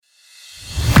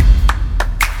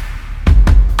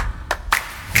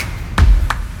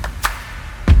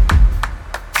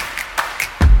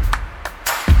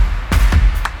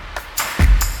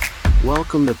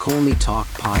Welcome to Colney Talk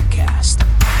Podcast.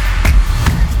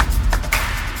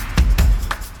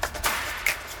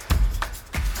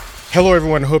 Hello,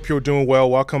 everyone. Hope you're doing well.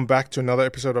 Welcome back to another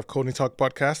episode of Colney Talk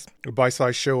Podcast, a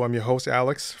bite-sized show. I'm your host,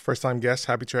 Alex. First-time guest,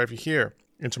 happy to have you here.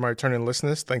 And to my returning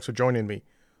listeners, thanks for joining me.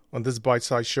 On this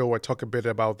bite-sized show, I talk a bit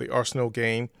about the Arsenal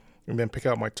game and then pick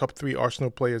out my top 3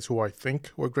 Arsenal players who I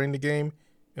think were great in the game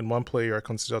and one player I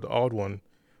consider the odd one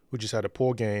who just had a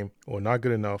poor game or not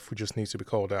good enough who just needs to be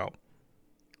called out.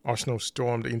 Arsenal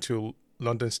stormed into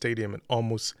London Stadium and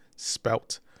almost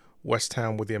spelt West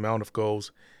Ham with the amount of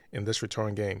goals in this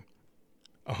return game.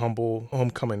 A humble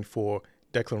homecoming for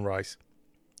Declan Rice.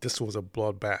 This was a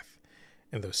bloodbath,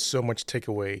 and there's so much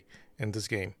takeaway in this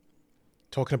game.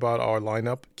 Talking about our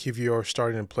lineup, Kivior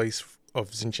started in place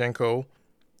of Zinchenko,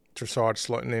 Trossard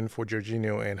slotting in for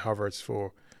Jorginho, and Havertz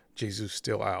for Jesus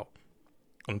still out.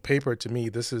 On paper, to me,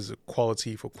 this is a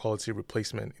quality for quality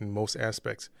replacement in most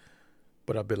aspects,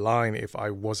 but I'd be lying if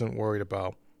I wasn't worried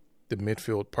about the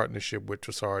midfield partnership with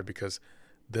Trossard because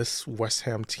this West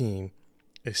Ham team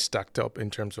is stacked up in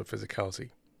terms of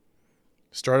physicality.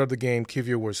 Start of the game,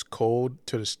 Kivior was cold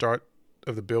to the start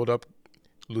of the build-up,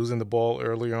 losing the ball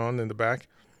early on in the back.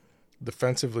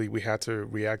 Defensively, we had to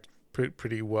react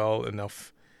pretty well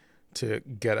enough to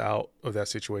get out of that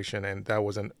situation, and that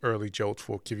was an early jolt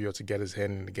for Kivior to get his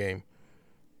head in the game.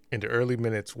 In the early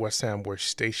minutes, West Ham were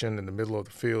stationed in the middle of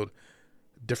the field,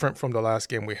 different from the last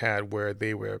game we had where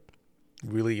they were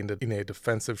really in a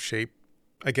defensive shape.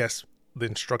 I guess the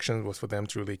instruction was for them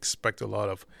to really expect a lot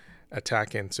of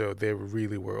attacking, so they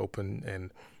really were open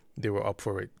and they were up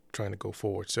for it, trying to go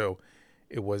forward. So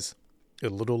it was a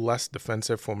little less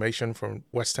defensive formation from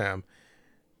West Ham,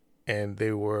 and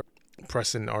they were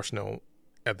pressing Arsenal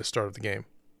at the start of the game.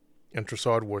 And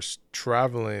Trossard was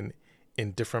traveling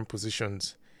in different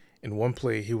positions. In one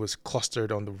play, he was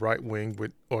clustered on the right wing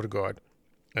with Odegaard,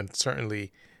 and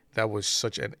certainly that was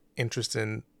such an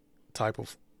interesting type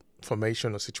of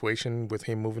formation or situation with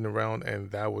him moving around,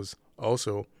 and that was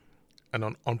also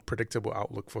an unpredictable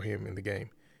outlook for him in the game.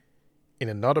 In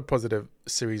another positive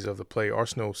series of the play,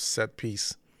 Arsenal's set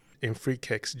piece in free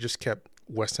kicks just kept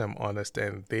West Ham honest,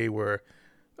 and they were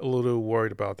a little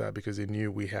worried about that because they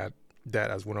knew we had that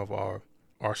as one of our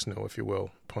arsenal, if you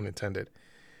will, pun intended.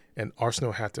 And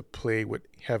Arsenal had to play with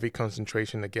heavy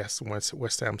concentration against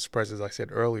West Ham's press, as I said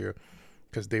earlier,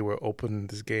 because they were open in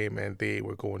this game and they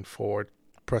were going forward,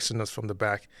 pressing us from the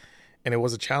back, and it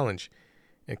was a challenge.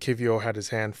 And Kivior had his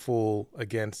hand full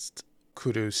against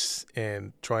Kudus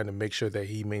and trying to make sure that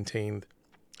he maintained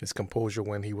his composure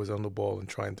when he was on the ball and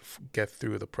trying to get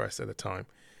through the press at the time.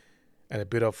 And a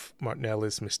bit of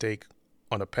Martinelli's mistake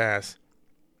on a pass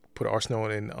put Arsenal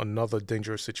in another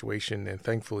dangerous situation, and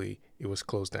thankfully it was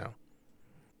closed down.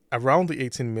 Around the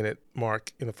 18-minute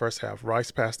mark in the first half,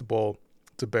 Rice passed the ball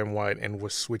to Ben White and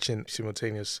was switching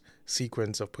simultaneous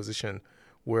sequence of position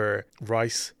where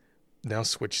Rice now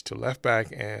switched to left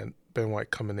back and Ben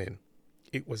White coming in.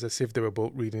 It was as if they were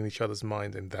both reading each other's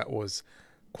mind, and that was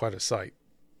quite a sight.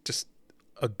 Just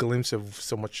a glimpse of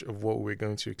so much of what we're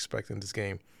going to expect in this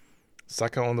game.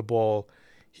 Saka on the ball,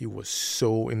 he was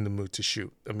so in the mood to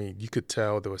shoot. I mean, you could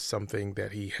tell there was something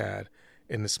that he had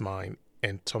in his mind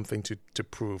and something to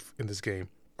prove in this game.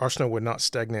 Arsenal were not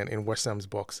stagnant in West Ham's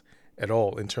box at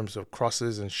all in terms of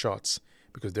crosses and shots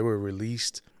because they were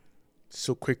released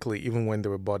so quickly even when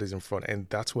there were bodies in front, and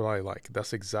that's what I like.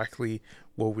 That's exactly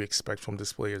what we expect from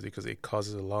these players because it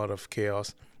causes a lot of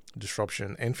chaos,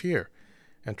 disruption, and fear.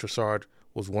 And Trossard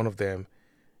was one of them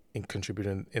in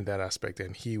contributing in that aspect,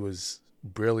 and he was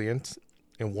brilliant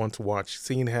and one to watch,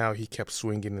 seeing how he kept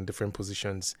swinging in different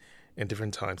positions and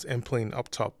different times and playing up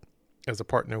top as a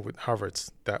partner with Havertz.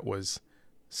 That was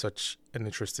such an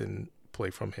interesting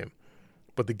play from him.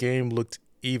 But the game looked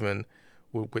even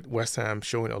with West Ham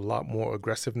showing a lot more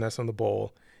aggressiveness on the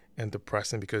ball and the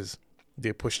pressing because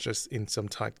they pushed us in some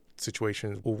tight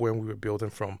situations when we were building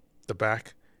from the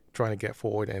back, trying to get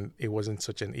forward, and it wasn't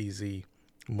such an easy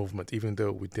movement, even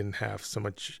though we didn't have so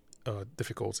much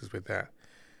difficulties with that.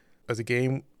 As the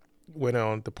game went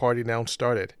on, the party now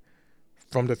started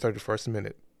from the 31st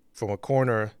minute. From a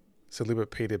corner, Saliba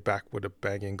paid it back with a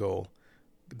banging goal.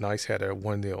 Nice header,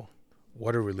 1-0.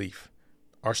 What a relief.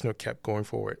 Arsenal kept going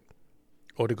forward.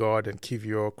 Odegaard and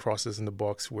Kivior crosses in the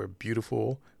box were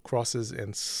beautiful crosses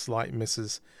and slight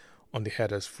misses on the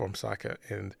headers from Saka.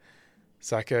 And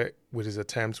Saka, with his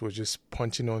attempts, was just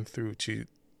punching on through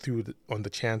on the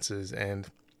chances. And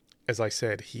as I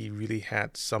said, he really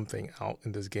had something out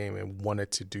in this game and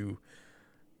wanted to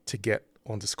get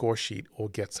on the score sheet or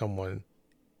get someone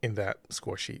in that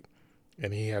score sheet.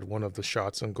 And he had one of the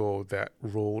shots on goal that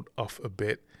rolled off a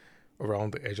bit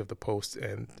around the edge of the post,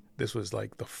 and this was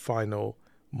like the final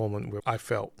moment where I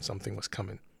felt something was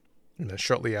coming. And then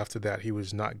shortly after that, he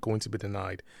was not going to be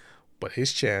denied, but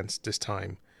his chance this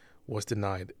time was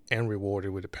denied and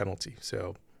rewarded with a penalty.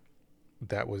 So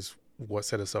that was what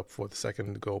set us up for the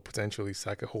second goal, potentially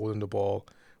Saka holding the ball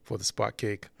for the spot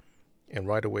kick, and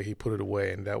right away he put it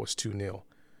away, and that was 2-0.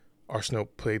 Arsenal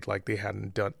played like they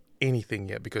hadn't done anything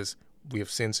yet, because we have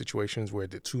seen situations where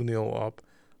they're 2-0 up,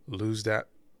 lose that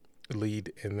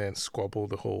lead, and then squabble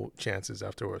the whole chances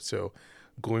afterwards. So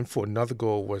going for another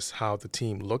goal was how the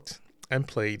team looked and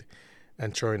played,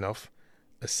 and sure enough,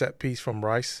 a set piece from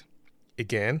Rice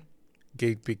again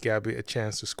gave Big Gabby a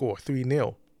chance to score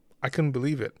 3-0. I couldn't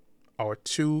believe it. Our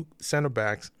two center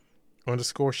backs on the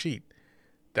score sheet.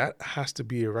 That has to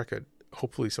be a record.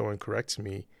 Hopefully someone corrects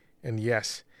me. And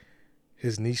yes,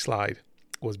 his knee slide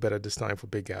was better this time for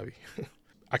Big Gabby.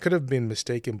 I could have been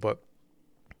mistaken, but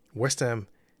West Ham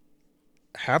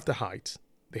have the height,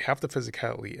 they have the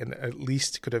physicality, and at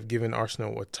least could have given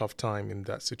Arsenal a tough time in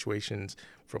that situations,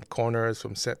 from corners,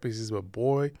 from set pieces. But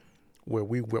boy, were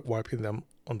we wiping them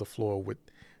on the floor with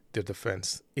their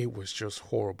defense. It was just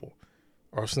horrible.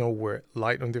 Arsenal were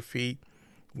light on their feet,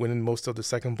 winning most of the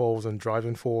second balls and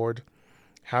driving forward.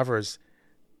 Havertz,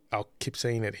 I'll keep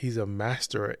saying it, he's a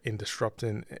master in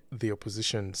disrupting the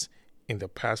oppositions in the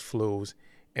pass flows,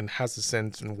 and has a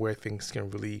sense in where things can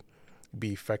really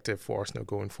be effective for Arsenal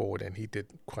going forward, and he did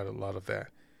quite a lot of that.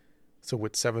 So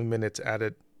with 7 minutes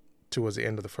added towards the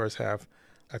end of the first half,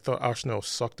 I thought Arsenal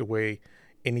sucked away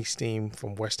any steam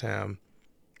from West Ham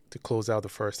to close out the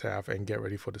first half and get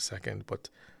ready for the second. But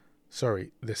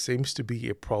sorry, there seems to be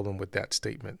a problem with that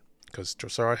statement, because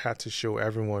Trossard had to show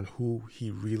everyone who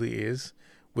he really is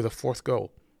with a fourth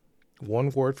goal. One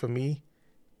word for me: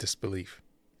 disbelief.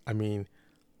 I mean,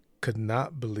 could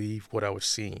not believe what I was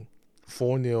seeing.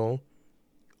 4-0,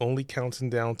 only counting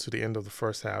down to the end of the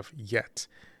first half, yet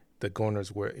the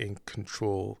Gunners were in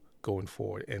control going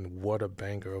forward. And what a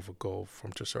banger of a goal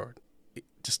from Trossard.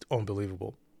 Just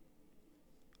unbelievable.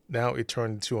 Now it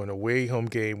turned into an away home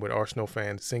game with Arsenal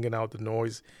fans singing out the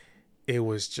noise. It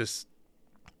was just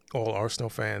all Arsenal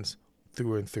fans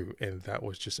through and through, and that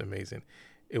was just amazing.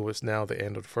 It was now the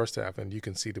end of the first half, and you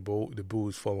can see the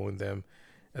boos following them,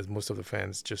 as most of the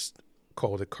fans just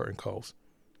called it curtain calls.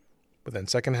 But then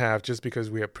second half, just because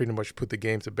we had pretty much put the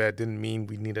game to bed didn't mean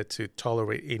we needed to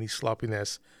tolerate any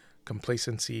sloppiness,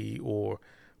 complacency, or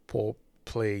poor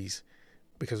plays,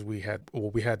 because we had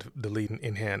the lead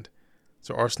in hand.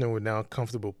 So Arsenal were now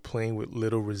comfortable playing with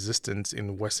little resistance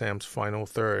in West Ham's final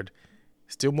third,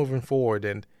 still moving forward,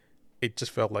 and it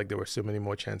just felt like there were so many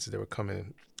more chances that were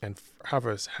coming. And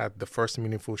Havertz had the first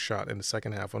meaningful shot in the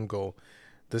second half on goal,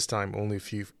 this time only a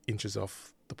few inches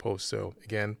off the post. So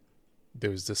again,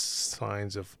 there was just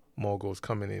signs of more goals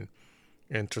coming in.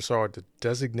 And Trossard, the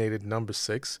designated number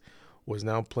 6, was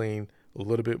now playing a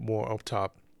little bit more up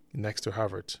top next to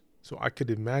Havertz. So I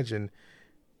could imagine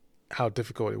how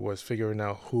difficult it was figuring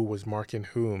out who was marking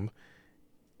whom.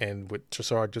 And with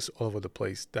Trossard just all over the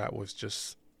place, that was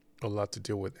just a lot to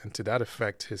deal with. And to that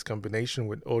effect, his combination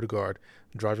with Odegaard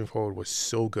driving forward was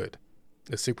so good.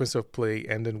 The sequence of play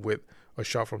ending with a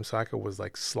shot from Saka was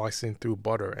like slicing through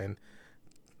butter. And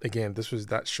again, this was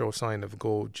that sure sign of a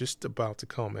goal just about to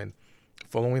come. And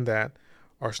following that,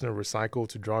 Arsenal recycled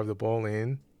to drive the ball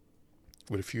in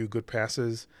with a few good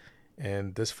passes.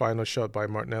 And this final shot by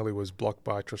Martinelli was blocked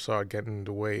by Trossard getting in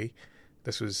the way.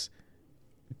 This was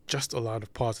just a lot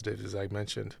of positives, as I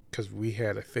mentioned, because we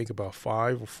had, I think, about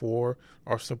 5 or 4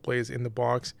 Arsenal players in the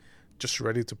box just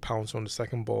ready to pounce on the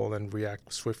second ball and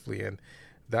react swiftly. And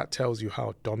that tells you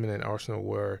how dominant Arsenal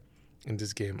were in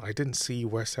this game. I didn't see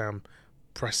West Ham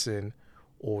pressing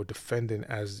or defending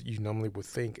as you normally would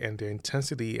think, and their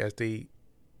intensity, as they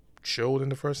showed in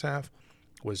the first half,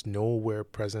 was nowhere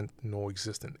present nor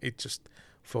existent. It just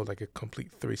felt like a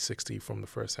complete 360 from the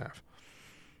first half.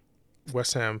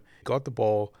 West Ham got the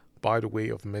ball by the way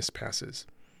of missed passes,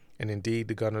 and indeed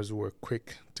the Gunners were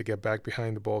quick to get back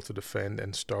behind the ball to defend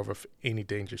and starve off any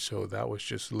danger. So that was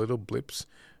just little blips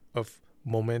of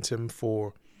momentum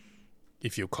for,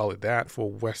 if you call it that, for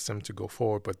West Ham to go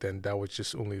forward, but then that was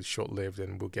just only short-lived,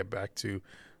 and we'll get back to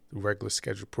the regular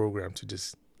scheduled program to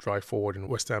just drive forward in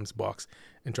West Ham's box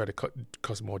and try to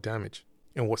cause more damage.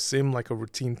 And what seemed like a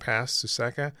routine pass to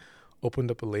Saka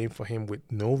opened up a lane for him with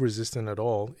no resistance at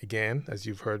all. Again, as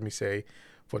you've heard me say,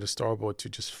 for the starboard to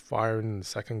just fire in the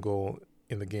second goal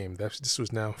in the game. This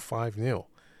was now 5-0.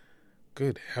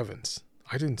 Good heavens.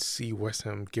 I didn't see West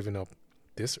Ham giving up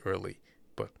this early,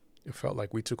 but it felt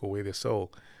like we took away their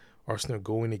soul. Arsenal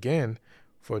going again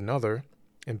for another,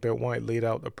 and Ben White laid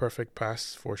out a perfect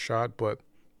pass for a shot, but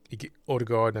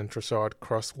Odegaard and Trossard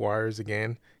crossed wires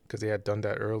again because they had done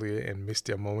that earlier and missed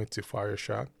their moment to fire a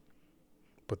shot.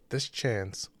 But this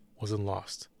chance wasn't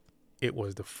lost. It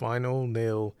was the final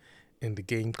nail in the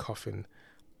game coffin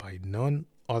by none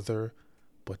other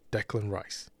but Declan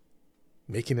Rice,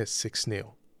 making it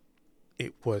 6-0.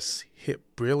 It was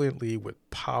hit brilliantly with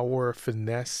power,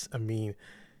 finesse. I mean,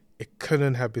 it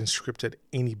couldn't have been scripted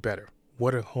any better.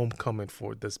 What a homecoming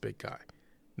for this big guy.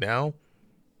 Now,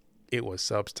 it was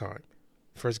subs time.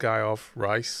 First guy off,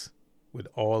 Rice, with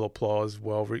all applause,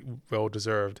 well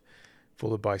deserved,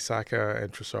 followed by Saka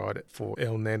and Trossard for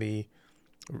El Neni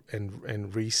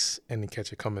and Reece and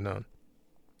Nketiah coming on.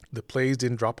 The plays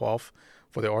didn't drop off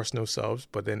for the Arsenal subs,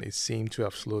 but then it seemed to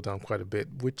have slowed down quite a bit,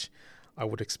 which I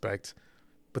would expect.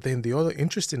 But then the other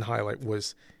interesting highlight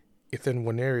was Ethan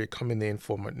Nwaneri coming in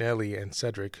for Martinelli and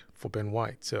Cedric for Ben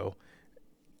White. So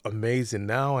amazing.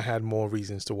 Now I had more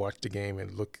reasons to watch the game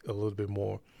and look a little bit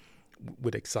more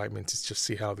with excitement to just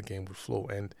see how the game would flow.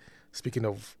 And speaking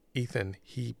of Ethan,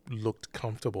 he looked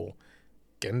comfortable,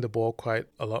 getting the ball quite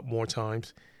a lot more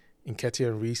times. Nketiah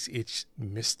and Reece each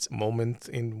missed moments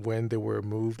in when they were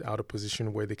moved out of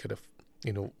position where they could have,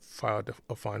 fired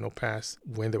a final pass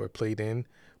when they were played in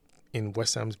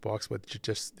West Ham's box, but they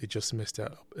just missed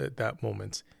out at that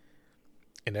moment.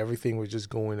 And everything was just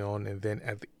going on. And then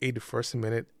at the 81st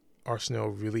minute, Arsenal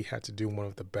really had to do one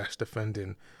of the best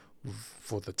defending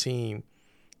for the team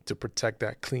to protect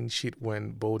that clean sheet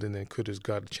when Bowden and Kudus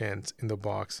got a chance in the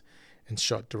box and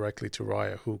shot directly to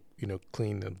Raya, who,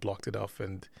 cleaned and blocked it off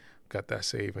and got that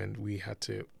save. And we had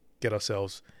to get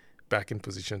ourselves back in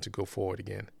position to go forward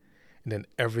again. And then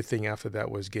everything after that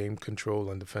was game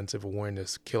control and defensive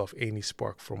awareness, kill off any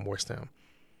spark from West Ham.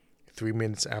 3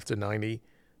 minutes after 90,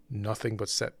 nothing but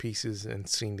set pieces and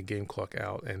seeing the game clock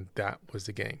out. And that was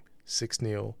the game.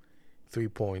 6-0, 3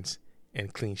 points,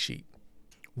 and clean sheet.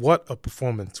 What a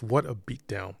performance. What a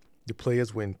beatdown. The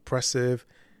players were impressive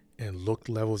and looked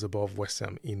levels above West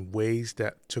Ham in ways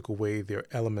that took away their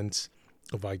elements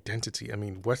of identity. I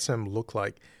mean, West Ham looked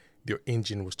like their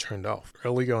engine was turned off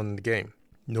early on in the game.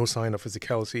 No sign of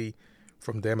physicality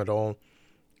from them at all.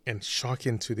 And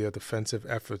shocking to their defensive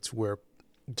efforts were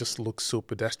just looked so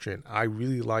pedestrian. I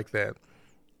really like that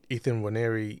Ethan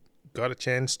Nwaneri got a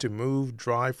chance to move,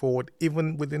 drive forward,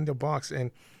 even within the box.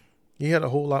 And he had a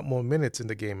whole lot more minutes in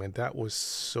the game. And that was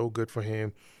so good for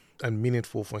him and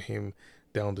meaningful for him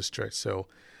down the stretch. So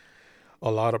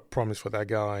a lot of promise for that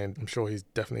guy. And I'm sure he's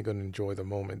definitely going to enjoy the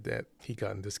moment that he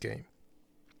got in this game.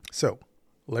 So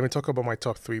let me talk about my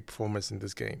top 3 performers in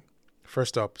this game.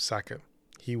 First up, Saka.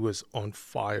 He was on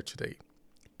fire today.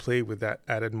 Played with that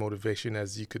added motivation,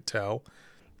 as you could tell.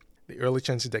 The early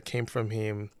chances that came from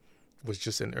him was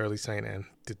just an early sign and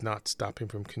did not stop him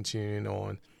from continuing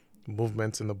on.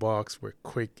 Movements in the box were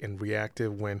quick and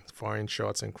reactive when firing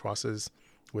shots and crosses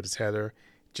with his header.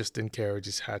 Just didn't care,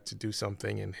 just had to do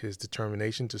something, and his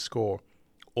determination to score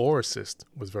or assist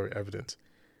was very evident.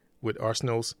 With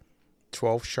Arsenal's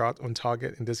 12 shot on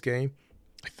target in this game,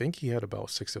 I think he had about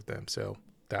 6 of them, so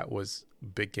that was a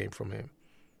big game from him.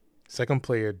 Second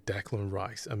player, Declan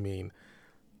Rice. I mean,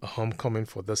 a homecoming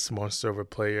for this monster of a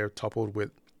player, coupled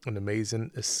with an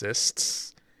amazing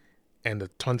assists and a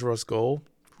thunderous goal.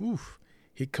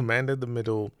 He commanded the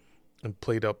middle and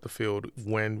played up the field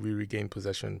when we regained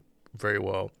possession very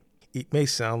well. It may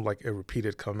sound like a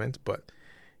repeated comment, but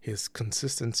his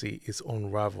consistency is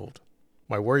unraveled.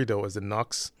 My worry, though, is the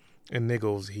knocks and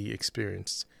niggles he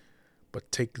experienced,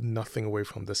 but take nothing away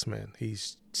from this man.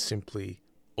 He's simply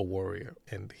a warrior,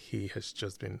 and he has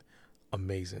just been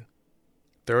amazing.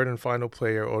 Third and final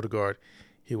player, Odegaard.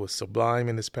 He was sublime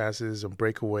in his passes and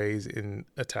breakaways in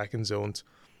attacking zones.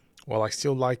 While I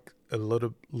still like a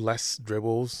little less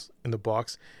dribbles in the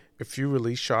box, a few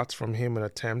release shots from him and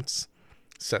attempts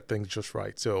set things just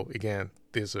right. So again,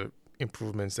 there's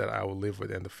improvements that I will live with,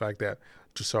 and the fact that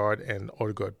Trossard and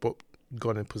Odegaard both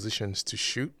got in positions to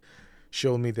shoot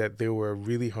showed me that they were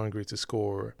really hungry to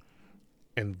score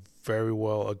and very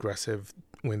well aggressive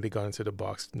when they got into the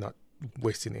box, not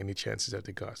wasting any chances that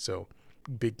they got. So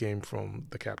big game from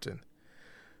the captain.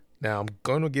 Now I'm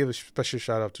going to give a special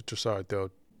shout out to Trossard,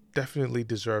 though. Definitely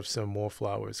deserves some more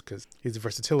flowers because his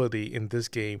versatility in this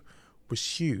game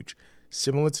was huge,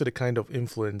 similar to the kind of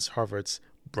influence Havertz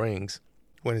brings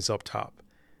when he's up top.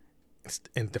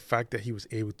 And the fact that he was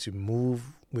able to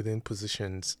move within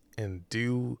positions and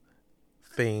do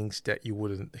things that you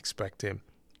wouldn't expect him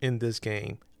in this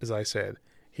game. As I said,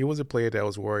 he was a player that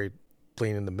was worried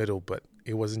playing in the middle, but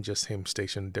it wasn't just him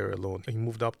stationed there alone. He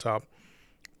moved up top,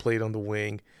 played on the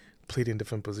wing, played in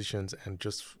different positions, and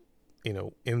just, in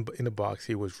the box,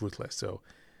 he was ruthless. So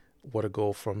What a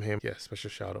goal from him. Yeah, special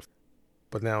shout out.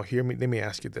 But now let me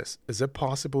ask you this. Is it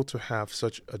possible to have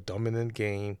such a dominant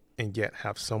game and yet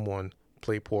have someone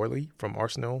play poorly from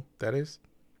Arsenal, that is?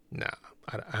 Nah,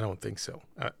 I don't think so.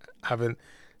 I haven't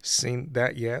seen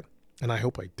that yet, and I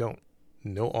hope I don't.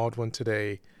 No odd one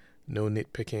today, no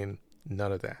nitpicking,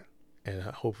 none of that. And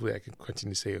hopefully I can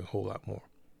continue to say a whole lot more.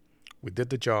 We did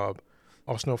the job.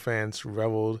 Arsenal fans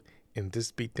reveled in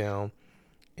this beatdown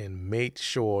and made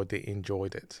sure they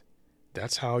enjoyed it.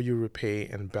 That's how you repay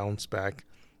and bounce back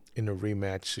in a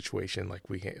rematch situation like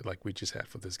we just had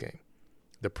for this game.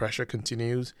 The pressure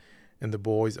continues, and the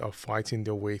boys are fighting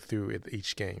their way through it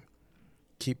each game.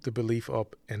 Keep the belief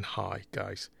up and high,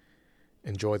 guys.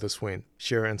 Enjoy this win.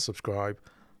 Share and subscribe.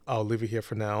 I'll leave it here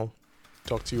for now.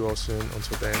 Talk to you all soon.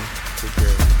 Until then, take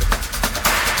care.